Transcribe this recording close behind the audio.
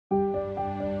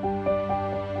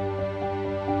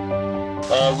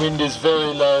Wind is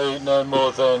very low, no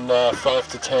more than 5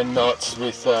 to 10 knots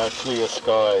with clear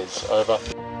skies. Over.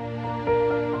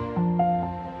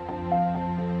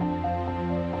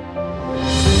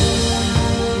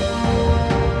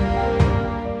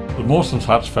 The Mawson's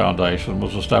Huts Foundation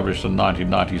was established in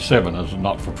 1997 as a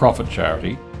not-for-profit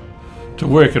charity to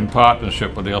work in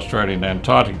partnership with the Australian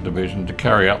Antarctic Division to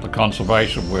carry out the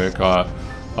conservation work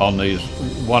on these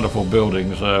wonderful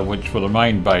buildings, which were the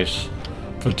main base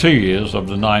for 2 years of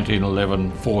the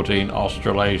 1911-14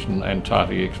 Australasian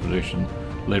Antarctic expedition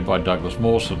led by Douglas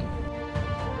Mawson.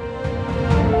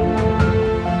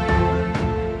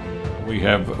 We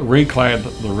have reclaimed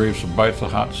the roofs of both the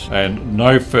huts, and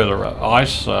no further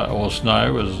ice or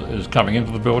snow is coming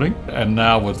into the building. And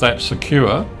now with that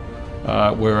secure,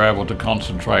 we're able to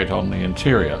concentrate on the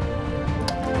interior.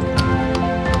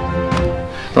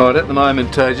 Right, at the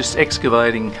moment just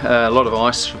excavating a lot of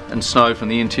ice and snow from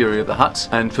the interior of the huts,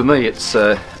 and for me it's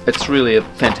really a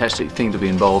fantastic thing to be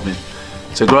involved in.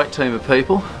 It's a great team of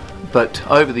people, but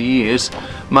over the years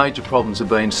major problems have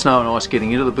been snow and ice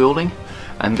getting into the building,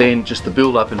 and then just the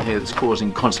build up in here that's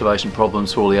causing conservation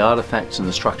problems for all the artefacts and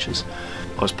the structures.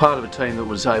 I was part of a team that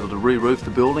was able to re-roof the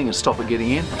building and stop it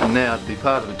getting in, and now to be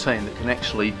part of a team that can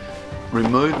actually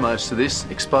remove most of this,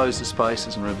 expose the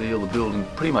spaces and reveal the building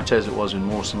pretty much as it was when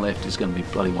Mawson left is going to be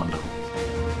bloody wonderful.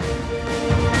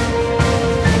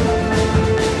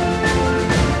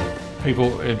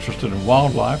 People interested in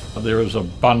wildlife, there is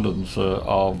abundance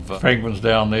of penguins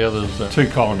down there. There's 2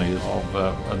 colonies of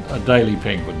Adelie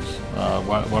penguins,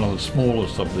 one of the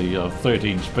smallest of the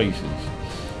 13 species.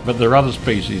 But there are other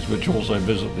species which also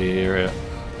visit the area,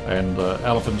 and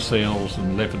elephant seals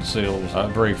and leopard seals are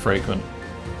very frequent.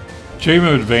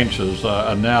 Chimu Adventures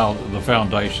are now the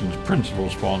Foundation's principal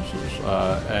sponsors,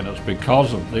 and it's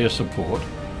because of their support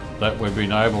that we've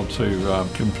been able to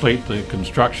complete the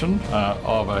construction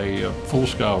of a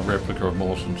full-scale replica of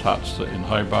Mawson's Huts in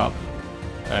Hobart.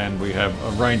 And we have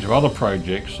a range of other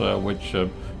projects which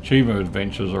Chimu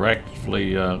Adventures are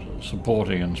actively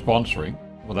supporting and sponsoring.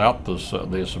 Without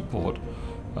their support,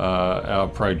 our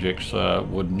projects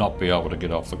would not be able to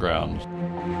get off the ground.